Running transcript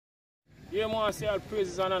Yeah, man, say all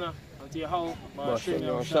praises and honor unto Yahweh, Hashem, and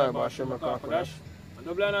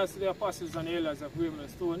double honors to the apostles and elders of Raymond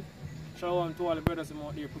Stone. Shalom to all the brothers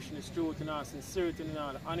out there pushing this truth in all sincerity and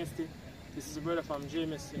all honesty. This is a brother from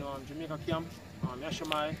James, I'm Jamaica camp. I'm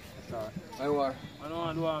Yashamai. I know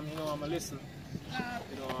I'm a listen.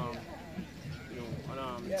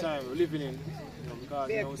 And the time we're living in, because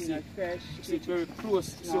we see it's very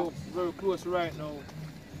close, so very close right now.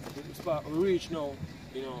 The spot we reach now,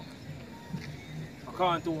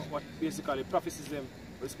 according to what basically prophecies them,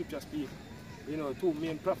 the scriptures speak. Two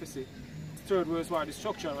main prophecy. Third world war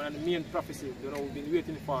destruction, and the main prophecy, we've been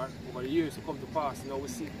waiting for over the years to come to pass. Now we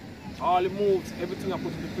see all the moves, everything I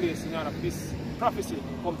put into place in order for this prophecy to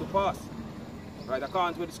come to pass. Right,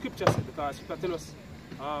 according to what the scripture said, because scripture tell us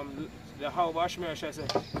the how of Ashmer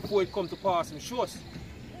said, before it come to pass in show us.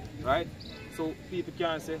 Right? So people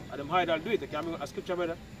can say, them hide I'll do it. They can bring a scripture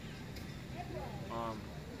brother. I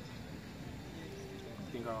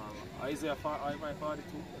think Isaiah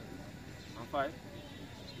 42 and 5.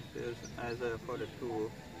 There's Isaiah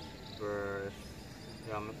 42 verse,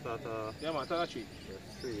 start verse 3. Verse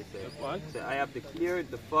 3 it says, I have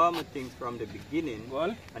declared the former things from the beginning,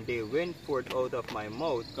 and they went forth out of my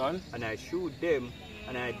mouth, and I shewed them,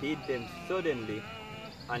 and I did them suddenly,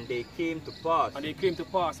 and they came to pass.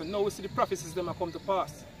 And now we see the prophecies them are come to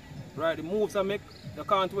pass. Right, the moves I make,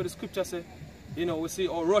 according to what the scripture say. We see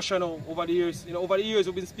Russia now over the years. Over the years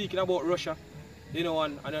we've been speaking about Russia. And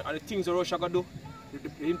the things that Russia gonna do.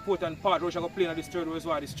 The important part Russia gonna play in this third world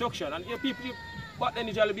war destruction. And people back then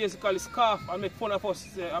usually basically scarf and make fun of us.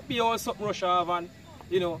 Appear all something Russia have, and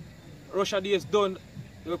Russia days done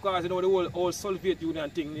because the whole Soviet Union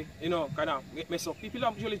thing, kind of get messed up. People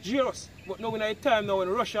are usually jealous. But now in a time now when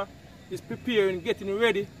Russia is preparing, getting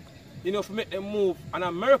ready, to make them move, and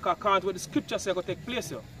America can't what the scripture say gonna take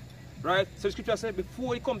place here. Right? So the scripture said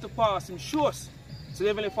before it come to pass, him shows. So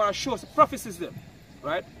even if I shows the prophecies them.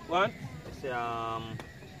 Right? One.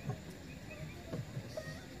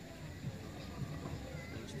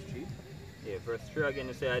 Verse 3 again,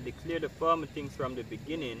 it says, I declare the former things from the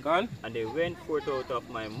beginning, and they went forth out of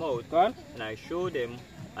my mouth, and I showed them,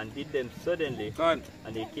 and did them suddenly, and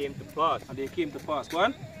they came to pass. Go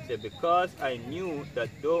on. Say, because I knew that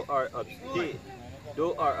thou art abstained,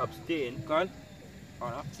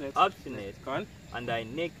 obstinate, and thy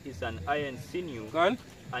neck is an iron sinew,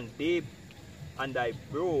 and thy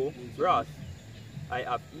brow brass, I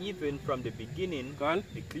have even from the beginning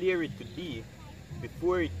declared it to thee,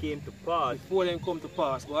 before it came to pass. Before them come to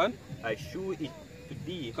pass, go on. I shew it to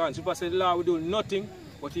thee. Super said the Lord will do nothing,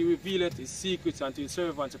 but he revealeth his secrets unto his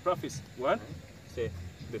servants the prophets. Go on. Say,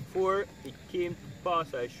 before it came to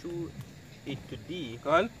pass, I shew it to thee.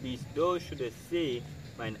 Go on. Lest thou shouldest say,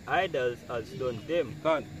 mine idols has done them.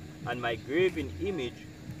 Go on. And my graven image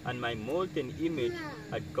and my molten image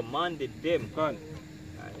had commanded them. Go on.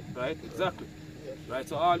 Right, exactly. Right,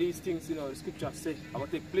 so all these things, the scripture say are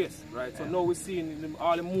going to take place. Right, so now we're seeing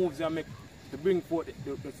all the moves they make to bring forth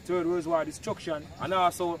the third world war destruction, and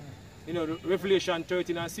also, the Revelation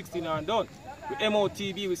 13 and 16 are done. With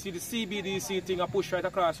MOTB, we see the CBDC thing are pushed right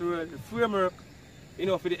across the world. The framework,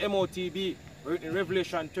 for the MOTB, in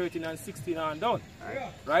Revelation 13 and 16 are done.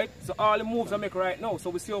 Right, so all the moves I make right now.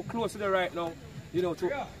 So we see how close they are right now, to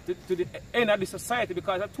the end of the society,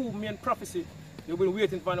 because there are two main prophecies they've been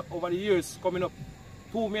waiting for over the years coming up.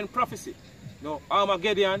 Two main prophecy.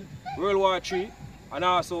 Armageddon, World War III, and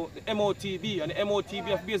also the MOTB. And the MOTB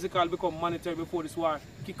have basically become monetary before this war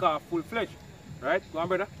kick off full-fledged. Right? Go on,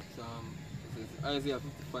 brother. It's Isaiah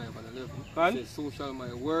 55 and 11. It says, so shall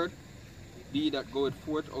my word be that goeth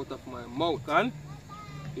forth out of my mouth.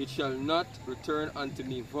 It shall not return unto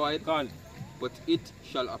me void, but it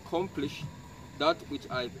shall accomplish that which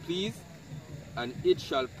I please, and it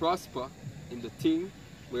shall prosper in the thing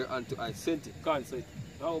whereunto I sent it.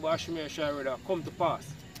 How about Shemir Shirada come to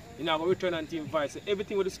pass? Going to return unto him void.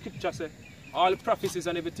 Everything with the scripture say, all the prophecies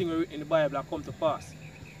and everything written in the Bible are come to pass.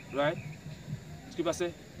 Right? The scripture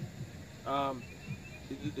say,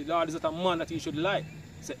 the Lord is not a man that he should lie.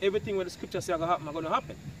 So everything with the scripture say are going to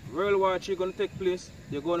happen. World War III is going to take place.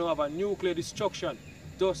 They're going to have a nuclear destruction.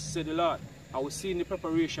 Thus said the Lord. And we're seeing the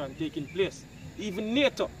preparation taking place. Even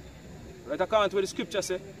NATO, right, according to what the scripture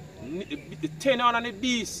say, the 10 horn and the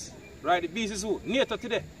beast, right? The beast is who? NATO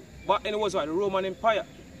today. Back then it was what? The Roman Empire.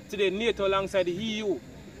 Today NATO alongside the EU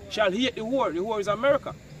shall hate the war. The war is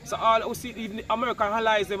America. So all we see, even the American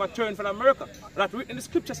allies, they have turned from America. That written in the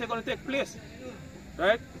scripture say going to take place.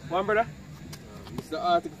 Right? One brother? This is the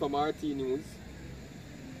article from RT News.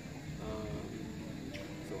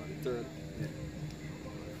 So on the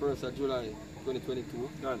 1st of July 2022.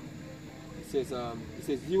 It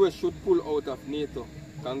says US should pull out of NATO,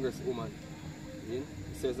 Congresswoman. It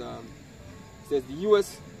says the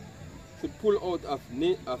US should pull out of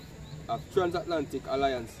transatlantic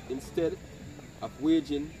alliance instead of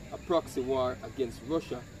waging a proxy war against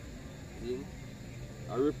Russia.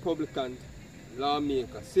 A Republican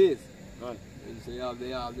lawmaker says. Right. So you have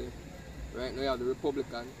right now you have the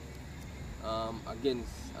Republican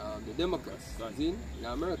against the Democrats in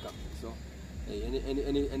America. So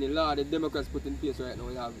any law the Democrats put in place right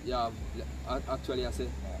now, you have actually I say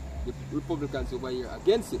the Republicans over here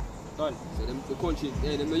against it. Done. So the country,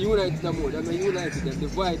 they're not united no more. They're not united. They're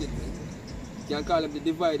divided. You can call them the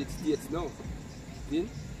divided states now. See?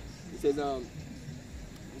 It says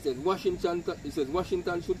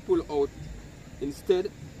Washington should pull out instead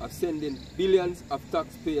of sending billions of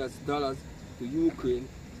taxpayers' dollars to Ukraine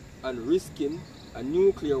and risking a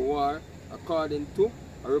nuclear war, according to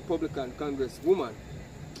a Republican congresswoman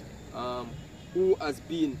who has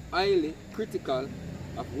been highly critical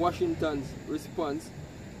of Washington's response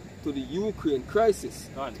to the Ukraine crisis.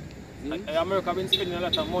 America has been spending a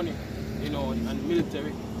lot of money, and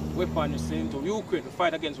military weapons into Ukraine to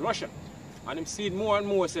fight against Russia. And I'm seeing more and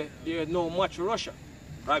more say there is no match for Russia.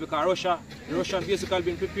 Right? Because the Russians basically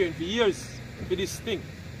been preparing for years for this thing.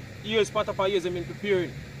 Years, part of our years, they've been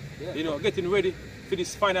preparing, getting ready for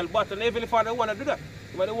this final battle. And even if they want to do that,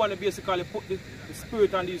 but they want to basically put the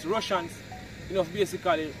spirit on these Russians,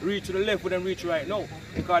 basically reach to the left with them reach right now.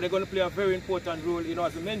 Because they're going to play a very important role,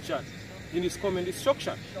 as I mentioned, in this coming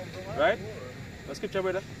destruction. Right? The scripture,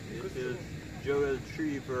 brother? This is Joel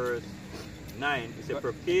 3 verse 9. It says,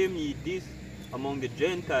 proclaim ye this among the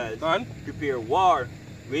Gentiles, prepare war,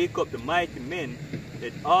 wake up the mighty men,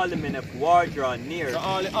 let all the men of war draw near. So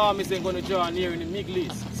all the armies are going to draw near in the Middle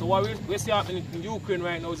East. So what we see happening in Ukraine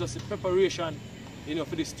right now is just a preparation,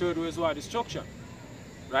 for this third world war destruction.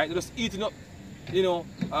 Right? They're just eating up,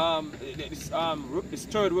 this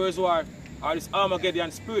third world war, or this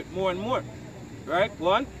Armageddon spirit more and more. Right?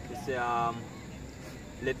 Go on. It says,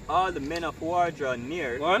 let all the men of war draw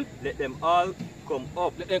near. Go on. Let them all come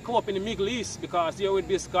up. Let them come up in the Middle East, because there will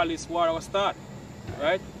basically this war will start.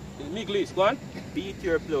 Right? In the Middle East. Go on. Beat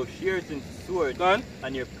your plowshares into swords. Go on.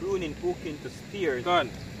 And your pruning hook into spears. Go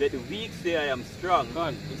on. Let the weak say I am strong. Go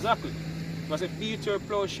on. Exactly. Because if beat your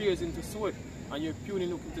plowshares into sword and your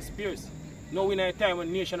pruning hook into spears. Now in a time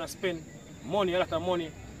when nations spend money, a lot of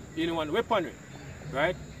money, on weaponry.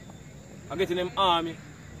 Right? And getting them army,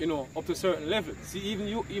 up to a certain level. See,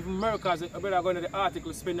 even America, I better go into the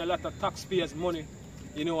article, spend a lot of taxpayers' money,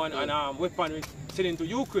 and weaponry sending to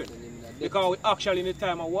Ukraine. Because we're actually in the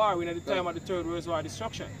time of war, we're in the time of the Third World War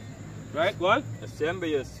destruction. Right? Go on. Assemble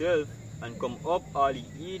yourself and come up, all ye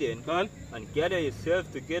Eden, go on. And gather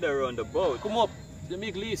yourself together around the boat. Come up, the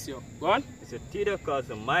Middle East, yo. Go on. It's a thither cause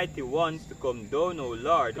the mighty ones to come down, O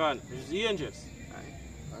Lord. Go on. It's the angels.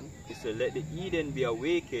 Right. It's a let the Eden be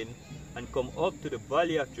awakened and come up to the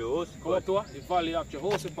valley of Jehoshaphat. Come up to what? The valley of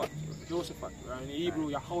Jehoshaphat. Jehoshaphat. Right? In the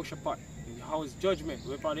Hebrew, Yehoshaphat. In Yahweh's judgment.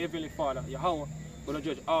 We're from the Heavenly Father. Yahweh going to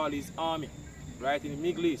judge all his army. Right? In the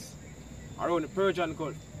Middle East. Around the Persian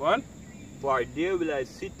Gulf. Go on. For there will I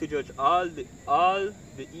sit to judge all the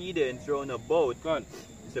Edens round about. Go on.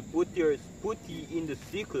 So put ye in the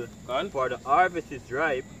sickle, go on. For the harvest is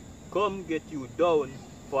ripe. Come get you down,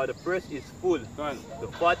 for the press is full. Go on. The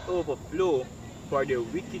fat overflow, for their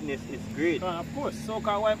wickedness is great. Of course,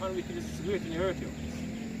 so-called white man wickedness is great in the earth.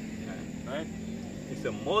 Right? It's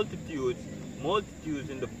a multitudes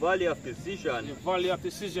in the valley of decision. In the valley of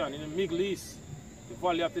decision, in the Middle East. The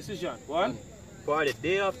valley of decision. Go on. For the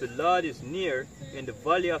day of the Lord is near in the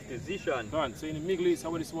valley of decision. Go on. So in the Middle East,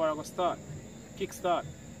 how this war going to start? Kick start.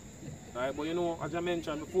 Right? But as I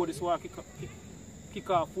mentioned, before this war kick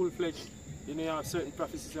off full-fledged, you have certain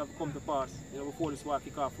prophecies have come to pass, before this war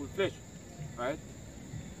kick off full-fledged. Right?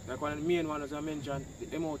 Like one of the main ones, as I mentioned, the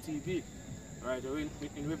MOTB. Right?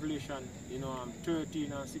 In Revelation,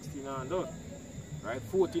 13 and 16 and down. Right?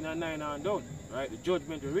 14 and 9 and down. Right? The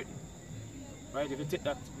judgment is written. Right? If you take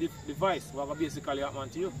that device, what will basically happen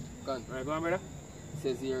to you? Right, go on, brother. It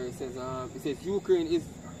says here, it says Ukraine is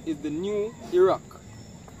the new Iraq,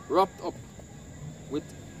 wrapped up with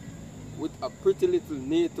a pretty little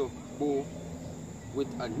NATO bow with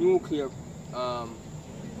a nuclear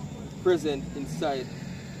present inside.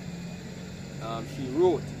 She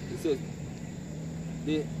wrote, it says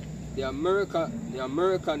the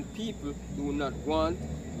American people do not want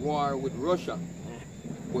war with Russia,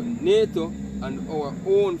 but NATO and our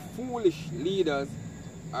own foolish leaders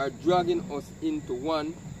are dragging us into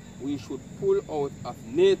one. We should pull out of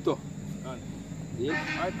NATO.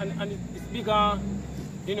 Yeah? And it's bigger,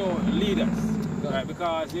 leaders. Right,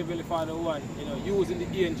 because the Heavenly Father one, you know, using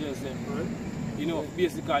the angels then, you know,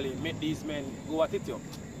 basically make these men go at it, yo.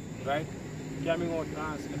 Right? Coming out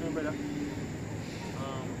and see me, brother.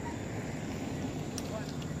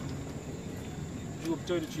 Job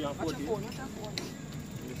 33 and 40.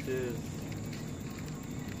 This is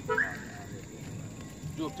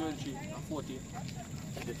Job 33 and 40.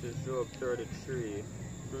 This is Job 33.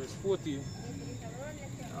 Verse 14.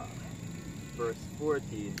 Verse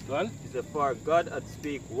 14. Gone? It says, for God hath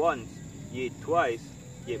spake once, yea twice,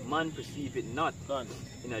 yet man perceive it not. Gone.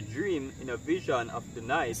 In a dream, in a vision of the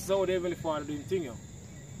night. This is how the Heavenly Father doing thing, yo.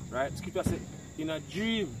 Right? Scripture says, in a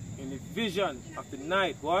dream, in the vision of the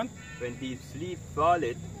night, one. When deep sleep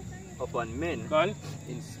falleth upon men, Gone.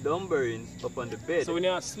 in slumberings upon the bed. So when you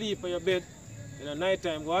are asleep on your bed, in the night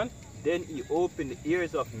time, go on. Then he opened the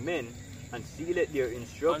ears of men and sealed their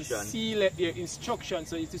instruction. And sealed their instruction.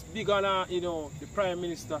 So it is big on, you know, the Prime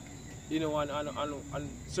Minister, you know, and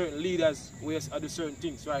certain leaders who do certain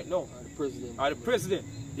things right now. The President.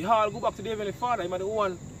 They all go back to the Heavenly Father. Him are the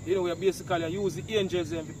one, you know, we are basically use the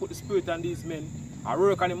angels and put the spirit on these men. I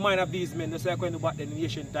work on the mind of these men, just like when back then in the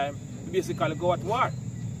ancient time. We basically go at war.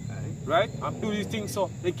 Right? And do these things so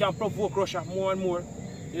they can provoke Russia more and more.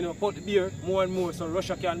 You know, put the beer more and more so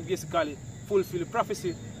Russia can basically fulfill the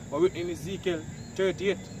prophecy written in Ezekiel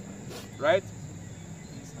 38. Right?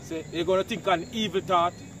 Say they're gonna think an evil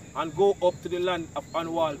thought and go up to the land of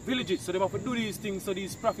unwalled villages. So they have to do these things so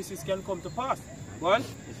these prophecies can come to pass. Go on.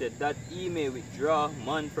 He said that he may withdraw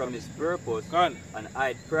man from his purpose Gone. and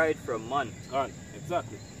hide pride from man. Gone.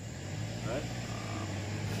 Exactly. Right?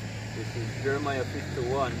 This is Jeremiah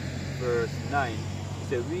 51 verse 9. He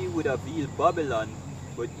said, we would have healed Babylon,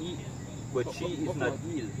 but she is not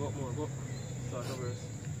healed. Go more, go. Start the verse.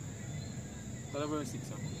 Start the verse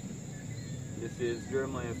 6. This is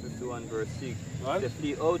Jeremiah 51 verse 6. Right? They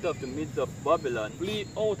flee out of the midst of Babylon. Flee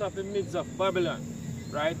out of the midst of Babylon.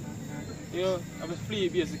 Right? You know, have to flee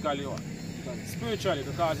basically what? Spiritually,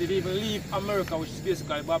 because if you even leave America, which is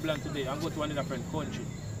basically Babylon today, and go to another different country,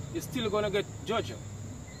 you're still going to get judged.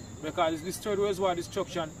 Because this third world war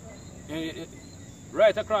destruction,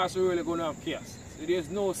 right across the world, you're going to have chaos. So there's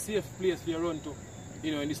no safe place for you to run to,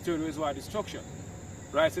 you know, in this third world war destruction.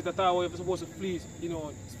 Right? So that's how you're supposed to flee, you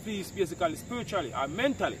know, flee basically spiritually or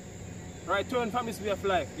mentally. Right? Turn from this way of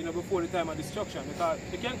life, you know, before the time of destruction. Because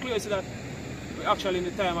you can clearly see that we're actually in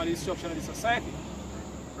the time of the destruction of the society.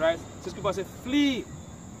 Right? So people say flee.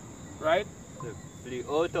 Right? Flee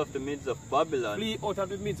out of the midst of Babylon. Flee out of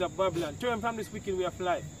the midst of Babylon. Turn from this wicked way of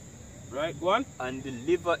life. Right? Go on. And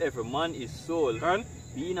deliver every man his soul. Go on.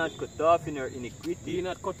 Be not cut off in her iniquity. Be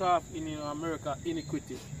not cut off in, you know, America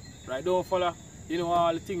iniquity. Right? Don't follow, you know,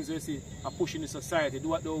 all the things you see are pushing the society. Do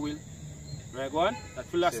what thou will. Right? Go on. That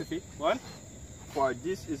philosophy. Yes. Go on. For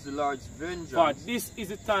this is the Lord's vengeance. For this is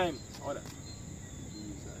the time. Hold on.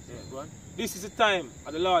 Yeah, go on. This is the time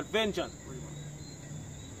of the Lord's vengeance.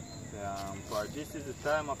 For this is the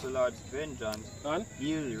time of the Lord's vengeance. And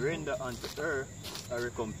He will render unto her a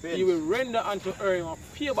recompense. He will render unto her and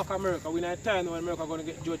pay back America. We're in a time when America is going to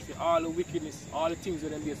get judged for all the wickedness, all the things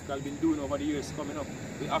that they basically been doing over the years coming up.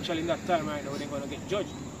 We're actually in that time right now when they're going to get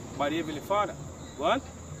judged by the Heavenly Father. Go on.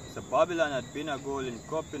 So Babylon had been a golden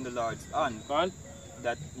cup in the Lord's hand. Go on.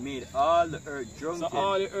 That made all the earth drunken. So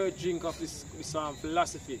all the earth drink of this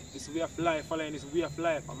philosophy, this way of life, following this way of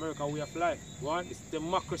life, America way of life. Go on. It's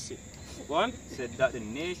democracy. Go on. Said that the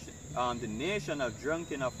nation have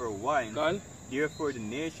drunken of her wine. Go on. Therefore the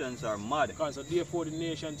nations are mad. Go on. So therefore the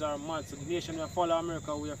nations are mad. So the nation will follow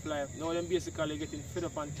America way of life. Now them basically getting fed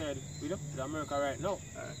up and tired with America right now.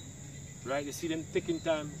 Right? You see them taking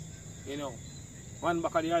time, you know, one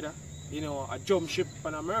back of the other, you know, a jump ship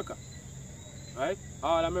on America. Right?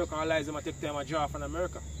 All American allies them take time a draw from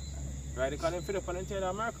America. Right? They call them fed up and tired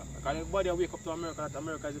of America. Because everybody wake up to America that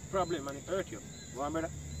America is a problem and it hurt you. Go on, brother.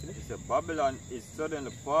 So Babylon is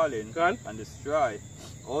suddenly fallen and destroyed.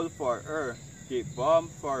 All for her, take balm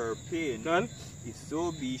for her pain. If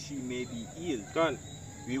so be she may be healed.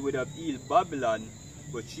 We would have healed Babylon,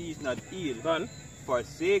 but she is not healed.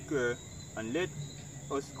 Forsake her and let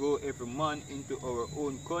us go every man into our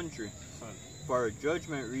own country. For her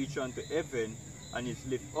judgment reach unto heaven and is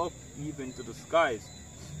lift up even to the skies.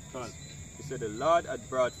 He said the Lord had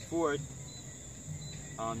brought forth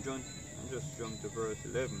just jump to verse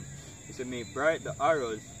 11. He said, may bright the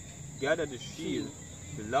arrows, gather the shield.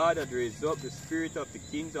 The Lord had raised up the spirit of the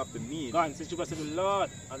kings of the Medes. God, since you said the Lord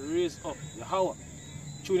had raised up Yahweh,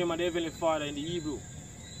 through him and the Heavenly Father in the Hebrew,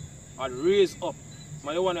 had raised up.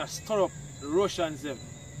 My the one that stir up the Russians them.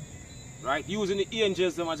 Right? Using the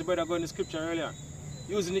angels them, as the brother got in the scripture earlier.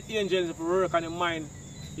 Using the angels to work on the mind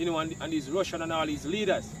you know, and these Russian and all these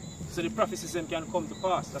leaders. So the prophecies can come to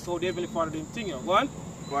pass. That's how the Heavenly Father did thing. Go on.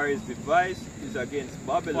 For his device is against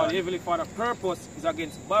Babylon. For the Heavenly Father's purpose is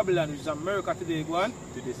against Babylon, which is America today. Go on.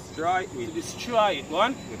 To destroy it. To destroy it. Go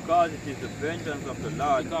on. Because it is the vengeance of the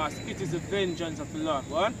Lord. Because it is the vengeance of the Lord.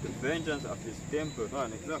 Go on. The vengeance of his temple. Go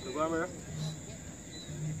on. Exactly. Go on, Mary.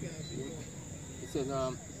 It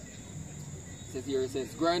says here, it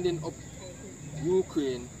says, grinding up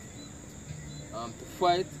Ukraine to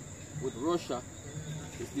fight with Russia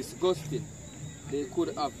is disgusting. They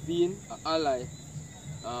could have been an ally.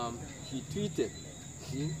 She tweeted.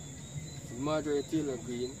 See? Marjorie Taylor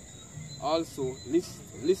Greene also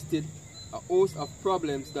listed a host of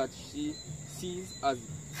problems that she sees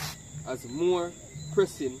as more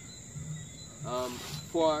pressing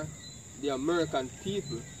for the American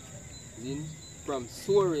people, from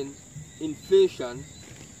soaring inflation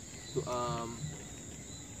to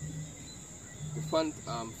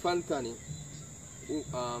fentanyl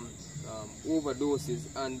overdoses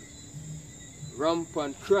and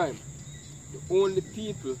rampant crime. The only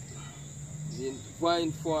people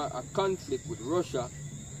vying for a conflict with Russia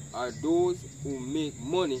are those who make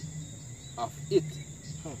money off it,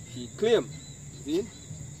 she claimed. See?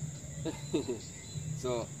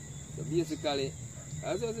 so basically,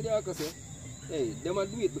 as I said, hey, they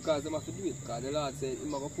must do it because they have to do it, because the Lord said He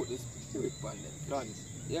must put this spirit on them.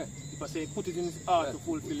 Yeah. If I say put it in His heart to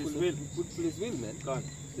fulfill His will. Fulfill His will, man. God.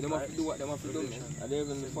 So they must do what they must do, man. And the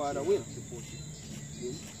Heavenly Father will.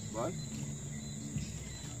 Right?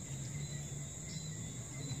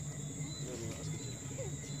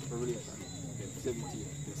 Revelation 17.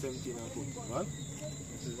 17 and 14. What?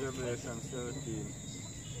 This is Revelation 17.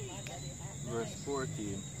 Verse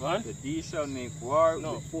 14. What? The thee shall make war.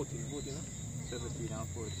 No, 14. 14, huh? 17 and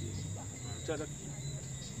 14. Chapter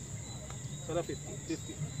 15.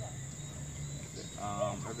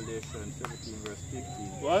 Revelation 17 verse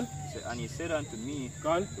 15. What? And he said unto me,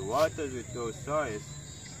 God? the waters which thou sawest,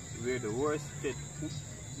 where the horse sitteth.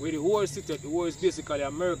 Where the horse sitteth, the horse is basically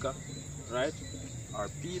America, right? Are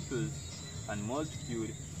peoples and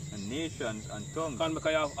multitude and nations and tongues.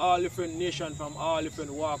 Because you have all different nations from all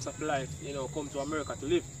different walks of life, you know, come to America to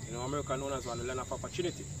live. You know, America known as one land of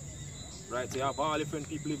opportunity. Right? So you have all different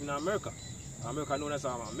people living in America. America known as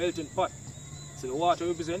a melting pot. So the water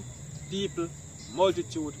represents people,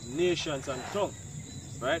 multitude, nations and tongue.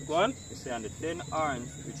 Right? Go on. You say, and the 10 horns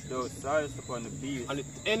which thou sawest upon the beast. And the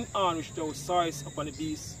 10 horns which thou sawest upon the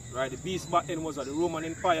beast. Right? The beast back then was of the Roman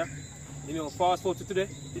Empire. You know, fast forward to today,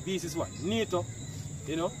 the beast is what? NATO.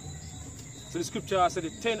 You know? So the scripture said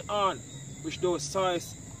the 10 horns which thou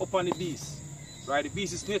sawest upon the beast. Right? The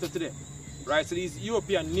beast is NATO today. Right? So these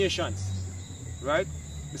European nations. Right?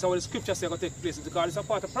 This is how the scripture says going to take place. Because it's a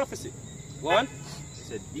part of prophecy. Go on. It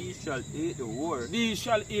said, these shall eat the war. These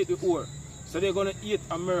shall eat the war. So they're going to eat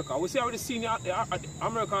America. We see how the seen the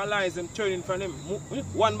American allies them turning from them.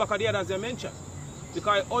 One back of the other as they mentioned.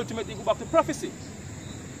 Because ultimately go back to prophecy.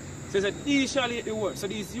 So it said, these shall eat the war. So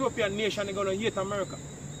these European nations are going to hate America.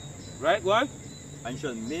 Right? Go on. And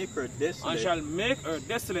shall make her desolate. And shall make her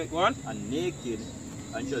desolate. Go on. And naked.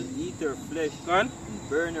 And shall eat her flesh. Go on. And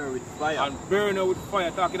burn her with fire. And burn her with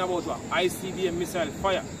fire. Talking about what? ICBM missile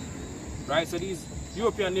fire. Right? So these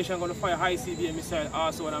European nations are going to fire ICBM missile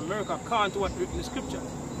also, and America can't do what written in the scripture.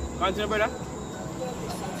 Continue, brother.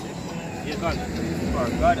 Yes, God. For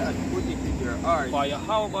God has put it in your heart. For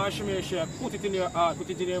Yahweh Shemir put it in your heart, put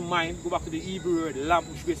it in your mind. Go back to the Hebrew word lamp,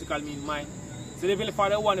 which basically means mind. So the Heavenly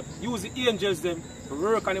Father want to use the angels them to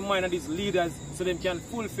work on the mind of these leaders so they can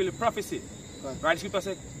fulfill the prophecy. Right? The scripture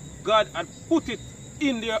says God had put it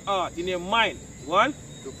in their heart, in their mind. One.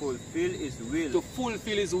 To fulfill His will. To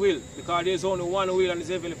fulfill His will. Because there is only one will and His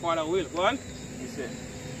Heavenly Father will. One. He said,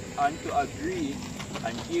 and to agree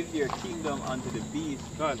and give their kingdom unto the beast,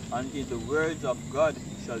 God. until the words of God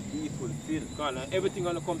shall be fulfilled. God, and everything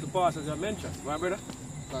going to come to pass as I mentioned. Right, brother?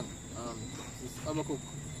 God, this is Habakkuk.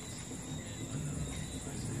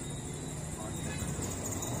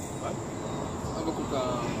 What? Habakkuk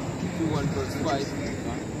 2:1 verse 5.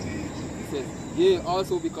 Says, yea,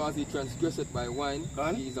 also because he transgressed by wine,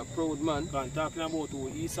 he is a proud man. Talking about who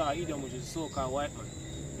Esau Edom, which is a so-called white man.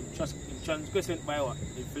 He transgressed by what?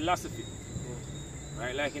 In philosophy.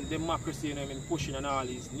 Right? Like in democracy, you know, in pushing on all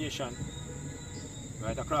these nations,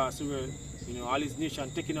 right, across the world, you know, all these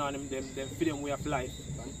nations taking on them freedom way of life.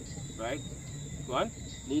 Right? Go on.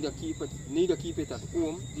 Neither keep it at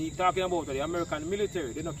home. He's talking about the American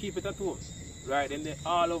military, they don't keep it at home. Right? And they're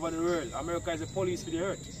all over the world. America is the police for the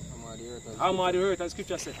earth. How the earth, as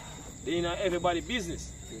scripture said. They in everybody's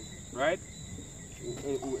business. Right?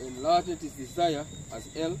 Who enlargeth his desire as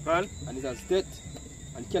hell, and it has death.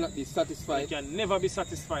 and cannot be satisfied. They can never be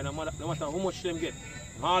satisfied, no matter how much them get.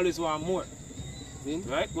 They always want more. See?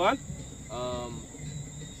 Right? Go on.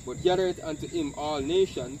 But gather it unto him all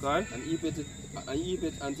nations, and heap it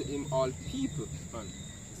unto him all people.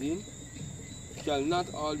 See? Shall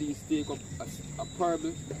not all these take up a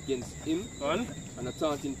parable against him, and a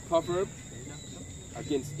taunting proverb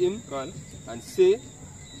against him, and say,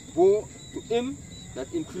 woe to him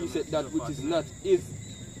that increaseth that which is not is.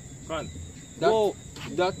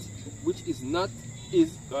 That which is not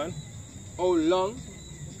is. How long?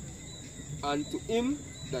 And to him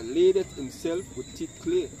that ladeth himself with thick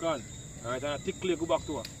clay. Alright, and thick clay go back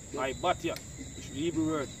to her. I bat ya. Which is the Hebrew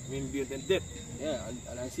word, mean build them death. Yeah,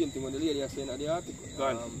 and I see him thing when the lady is saying at the article.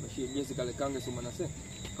 She basically congresswoman I say.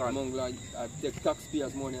 Among like take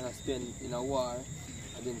taxpayers' money and spend in a war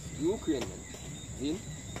against Ukraine. See?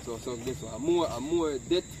 So guess what? More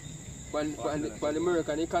debt for the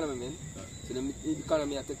American economy, man. So the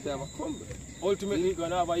economy will take time to crumble. Ultimately, we're going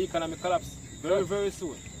to have an economic collapse very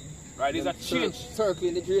soon. Right, there's a change. Circle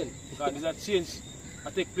in the drain. There's a change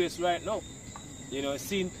that take place right now. You know,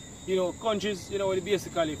 seeing, you know, countries, you know, they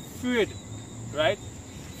basically afraid, right?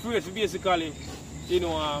 Afraid to basically, you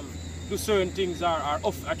know, do certain things or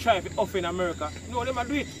try to off in America. No, they might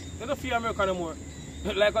do it. They don't fear America no more.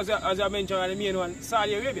 Like as I mentioned, the main one,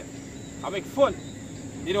 Saudi Arabia. I make fun.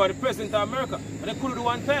 You know, the president of America. And they couldn't do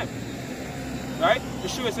one time. Right? To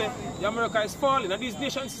show you say the America is falling. And these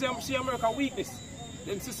nations see America weakness.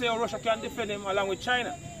 They say Russia can defend them along with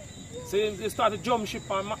China. So they start to jump ship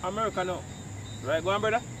on America now. Right, go on,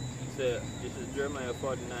 brother? So this is Jeremiah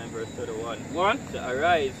 49 verse 31. One. So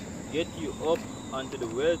arise, get you up unto the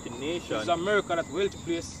wealthy nation. It's America, that wealthy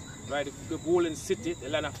place, right? The golden city, the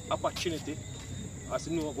land of opportunity. As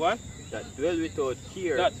you know, one. That dwell without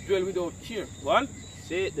fear. That dwell without fear. One.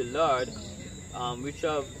 Saith the Lord, which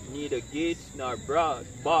have neither gates nor bars.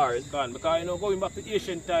 Because you know, going back to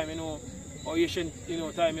ancient time, you know, or ancient, you know,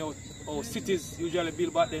 time, you know, or cities usually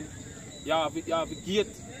built back then. You have a gate,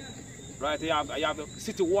 right? You have a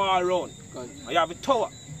city wall around. You have a tower.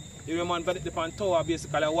 You know, man, but the tower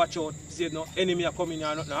basically watch out, see no enemy are coming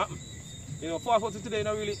or nothing happen. You know, fast forward to today, you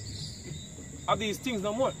don't really have these things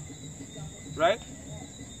no more. Right?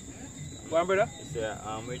 Go on, brother.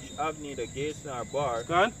 Which have neither gates nor bars,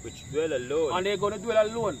 which dwell alone. And they're going to dwell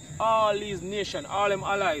alone. All these nations, all them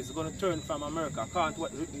allies are going to turn from America. Can't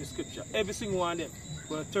what written in the scripture. Every single one of them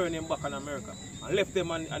going to turn them back on America. And left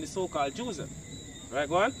them on the so-called Jews. Right,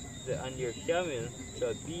 go on. And your camel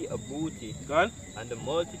shall be a booty. Go on. And the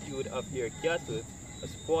multitude of their cattle a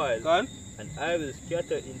spoil. Go on. And I will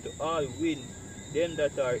scatter into all wind them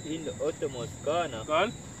that are in the uttermost corner. Go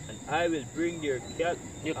on. And I will bring their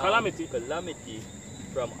calamity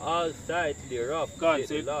from all sides thereof. God,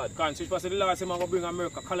 so the Lord said, I'm going to bring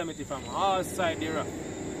America calamity from all sides thereof.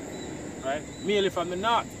 Right? Mainly from the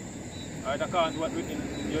north. Right? According to what written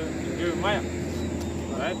in Jeremiah.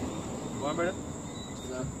 Alright? Go on, brother.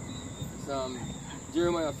 It's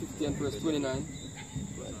Jeremiah 50 and verse 29.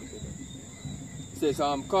 It says,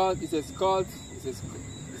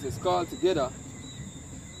 called together.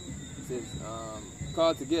 It says,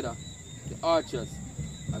 call together the archers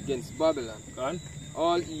against Babylon.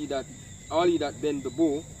 All ye that bend the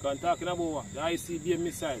bow. Talking about the ICBM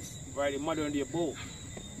missiles, right? The modern day bow.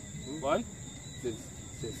 One. It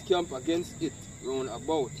says camp against it round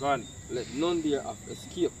about. Let none thereof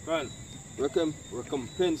escape.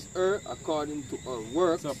 Recompense her according to her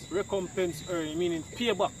works. So recompense her, meaning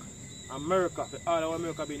pay back America for all what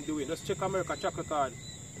America been doing. Let's check America track record,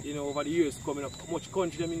 you know, over the years coming up. How much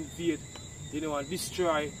country them invade, you know, and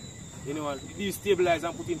destroy, you know, and destabilize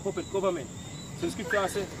and put in puppet government. So the scripture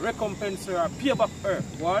says, recompense her, pay back her.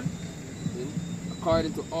 One.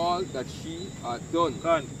 According to all that she hath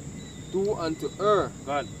done. Do unto her.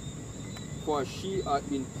 For she hath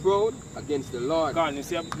been proud against the Lord. You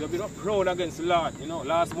see, they've been proud against the Lord. You know,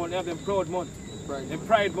 last month they have them proud month.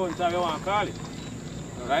 Pride month, how you want to call it.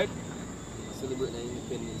 Right? Celebrate the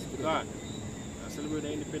independence today. Celebrate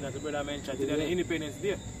the independence, the brother mentioned today, the Independence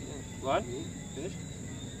Day. Go on. Finish.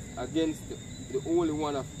 Against the only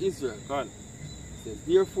one of Israel. It says,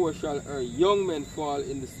 therefore shall her young men fall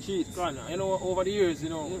in the streets. You know, over the years, you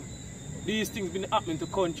know, these things been happening to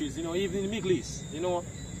countries, you know, even in the Middle East, you know.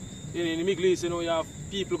 In the Middle East, you know, you have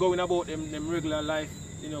people going about them regular life,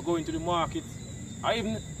 you know, going to the market. I have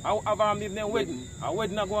even them wedding. A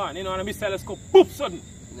wedding I go on, you know, and a missile just go poof sudden.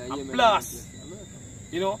 And blast.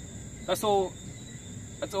 You know. That's how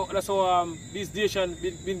this nation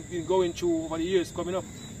been going through over the years coming up.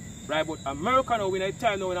 Right, but America now, when I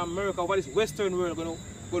tell now in America, over this Western world, you know,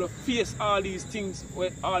 going to face all these things where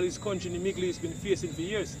all these countries in the Middle East been facing for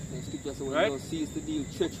years. Right? Don't cease to deal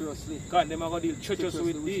treacherously. God, them are going to deal treacherously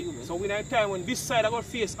with thee. So we're in a time when this side are going to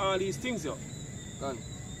face all these things, yo. God.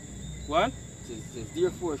 What? It says,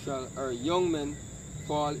 therefore shall our young men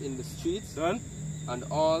fall in the streets, Done. And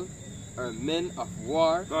all our men of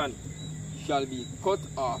war Gone. shall be cut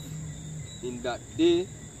off in that day,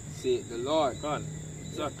 saith the Lord. Gone.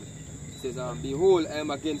 Exactly. It says, behold, I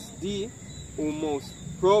am against thee, O most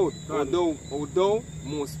proud, O thou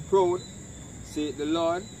most proud, saith the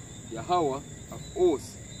Lord, Yahweh of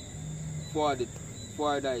hosts.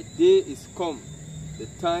 For thy day is come, the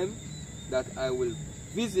time that I will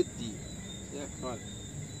visit thee. Yeah, God.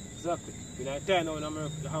 Exactly. You know, I tell you now in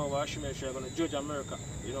America, how Hashem is going to judge America,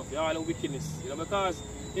 you know, for all the wickedness, you know, because,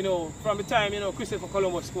 you know, from the time, you know, Christopher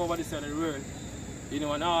Columbus came over this side of the world, you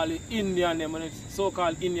know, and all the Indian, them, and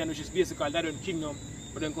so-called Indian, which is basically that kingdom,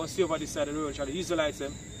 but then come see over this side of the world, the Israelites,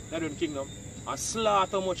 them, that kingdom, and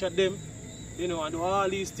slaughter much of them, you know, and do all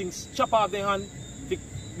these things, chop off their hand,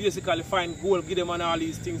 basically find gold, give them and all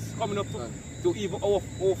these things, coming up to even our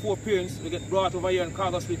four parents, we get brought over here in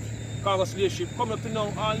cargo slave ship, coming up to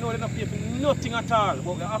now, all know they're not paying for nothing at all,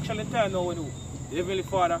 but we actually tell now we know, the Heavenly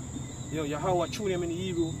Father, you know, Yahweh threw them in the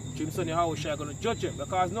Hebrew, through the Son Yahweh shall going to judge them,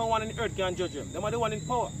 because no one in the earth can judge them, them are the one in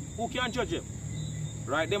power, who can judge them,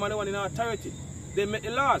 right, them are the one in authority, they make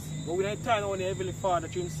the laws, but we don't tell now when the Heavenly Father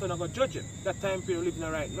through the Son are going to judge them, that time period we're living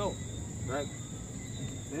in right now, right?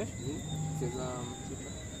 Yeah? It says,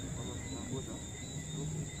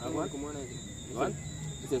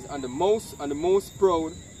 it says, and the most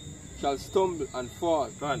proud shall stumble and fall,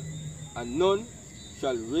 and none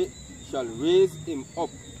shall raise him up,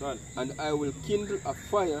 and I will kindle a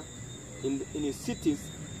fire in his cities,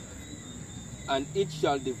 and it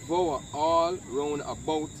shall devour all round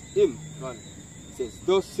about him. It says,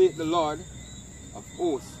 thus saith the Lord of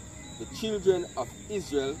hosts, the children of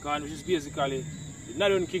Israel, which is basically the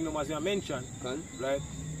Northern Kingdom, as I mentioned, right?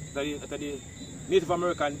 The Native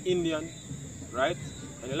American, Indian, right,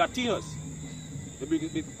 and the Latinos,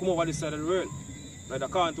 they come over this side of the world, right?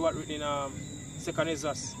 According to what written in 2nd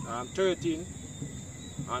Ezra 13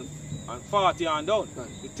 and 40 and down,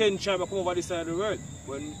 the 10 tribes come over this side of the world,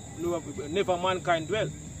 when never mankind dwell,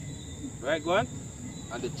 right? Go on.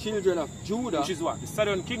 And the children of Judah, which is what? The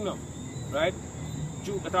Southern Kingdom, right?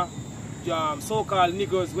 So-called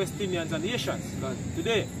Negroes, West Indians, and Asians.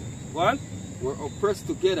 Today, go on. We're oppressed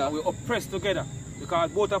together. We're oppressed together.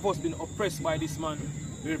 Because both of us been oppressed by this man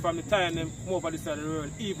from the time they come over this side of the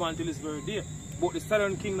world, even until this very day. Both the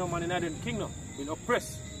Southern Kingdom and the Northern Kingdom been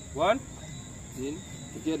oppressed. One.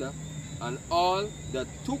 Together. And all that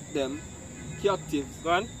took them captives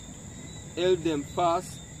held them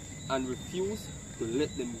fast and refused to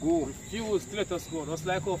let them go. Refused to let us go. Just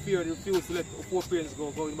like our fear, refused to let our foreparents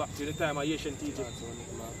go, going back to the time of ancient Egypt.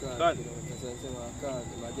 Gather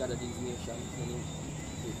these nations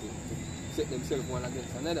to set themselves one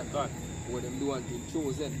against another. What them do until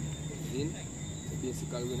chosen. So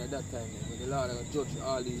basically when at that time, when the Lord will judge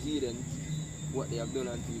all these heathens, what they have done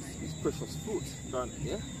unto his precious fruits.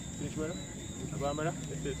 Yeah? Finish, brother? Brother?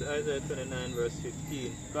 This is Isaiah 29 verse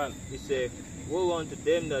 15. It says, woe unto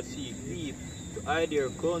them that see grief, to hide their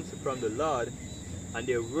guns from the Lord, and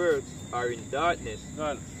their works are in darkness.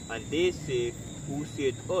 And they say, who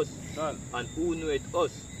saith us, and who knoweth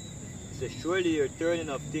us? So surely you're turning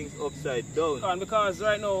of things upside down. And because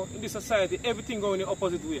right now in this society, everything going the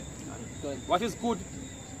opposite way. What is good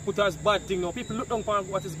put as bad thing now. People look down upon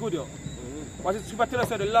what is good, yo. What is people tell us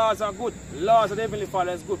that the laws are good, the laws of the Heavenly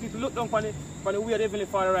Father is good. People look down upon the way of the Heavenly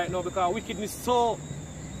Father right now because wickedness is so,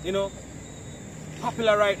 you know,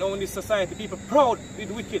 popular right now in this society. People proud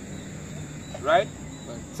with wicked, right?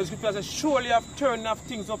 So people say surely have turned off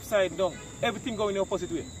things upside down. Everything going the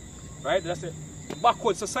opposite way, right? That's a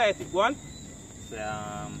backward society. Go on.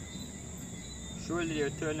 Surely your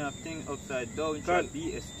turning of things upside down shall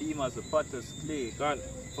be esteemed as the potter's clay.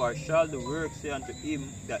 For shall the work say unto him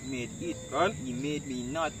that made it, he made me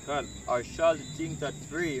not? Or shall the thing that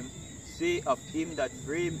frame say of him that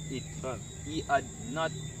framed it, he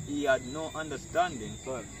had no understanding?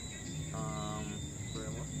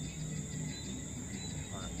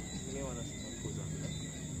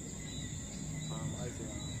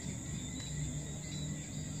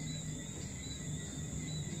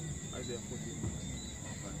 Isaiah 14.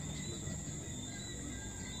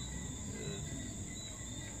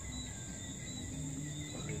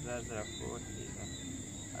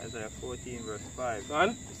 Isaiah 14 verse 5.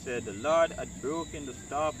 It said, the Lord had broken the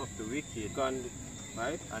staff of the wicked,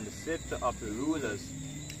 right? And the scepter of the rulers,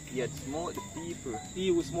 he had smote the people. He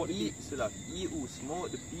who smote the people. So that he who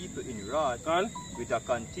smote the people in wrath with a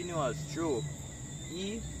continual stroke.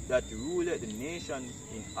 He that ruleth the nations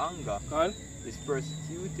in anger is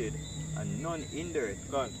persecuted, and none hindereth.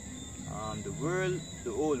 The world,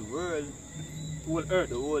 the whole world,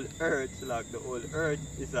 the whole earth, so like the whole earth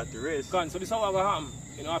is at rest. So this is how it's going to happen.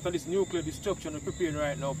 You know, after this nuclear destruction we're preparing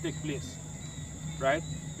right now to take place. Right?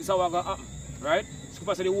 This is how it's going to happen. Right?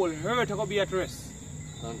 Scripture said the whole earth is going to be at rest.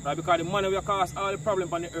 Right? Because the man who cause all the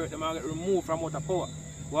problems on the earth, they might get removed from out of power.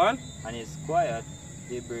 Go on? And it's quiet,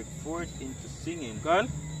 they break forth into singing.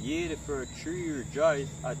 Yea, the fir tree rejoice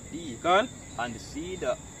at thee. And the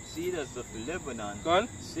cedars of Lebanon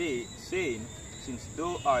saying, since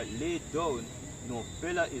thou art laid down, no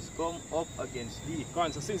fellow is come up against thee.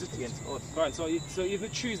 So since it's against us. So even the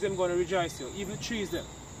trees them going to rejoice you. Even the trees them.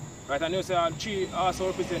 Right? And you say the tree also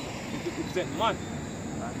represent man.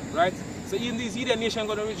 Right? So even these heathen nations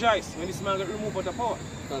going to rejoice when this man get removed out of power.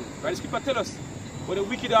 Right? The scripture tell us when the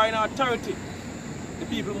wicked are in authority, the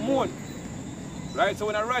people mourn. Right? So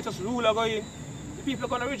when a righteous ruler go in, the people are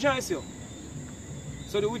going to rejoice you.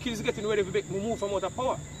 So the wicked is getting ready to be moved from out of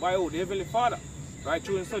power. By who? The Heavenly Father. Right?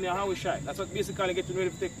 Through his Son Yahushua. That's what basically getting ready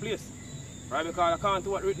to take place. Right? Because according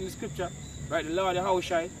to what written in the scripture, right, the Lord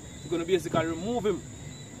Yahushua is going to basically remove him.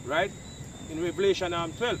 Right? In Revelation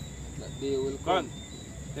 12. That day will come.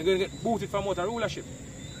 They're going to get booted from out of rulership.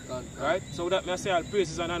 Right? So that may I say all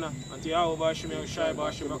praises and honor unto Yahweh Yahushua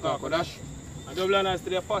Bashim Kodash. And double honors to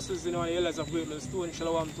the apostles, you know, and the elders of great stone.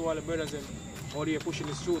 Shalom to all the brothers and all they pushing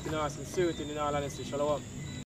this truth in our sincerity and in all honesty. Shalom.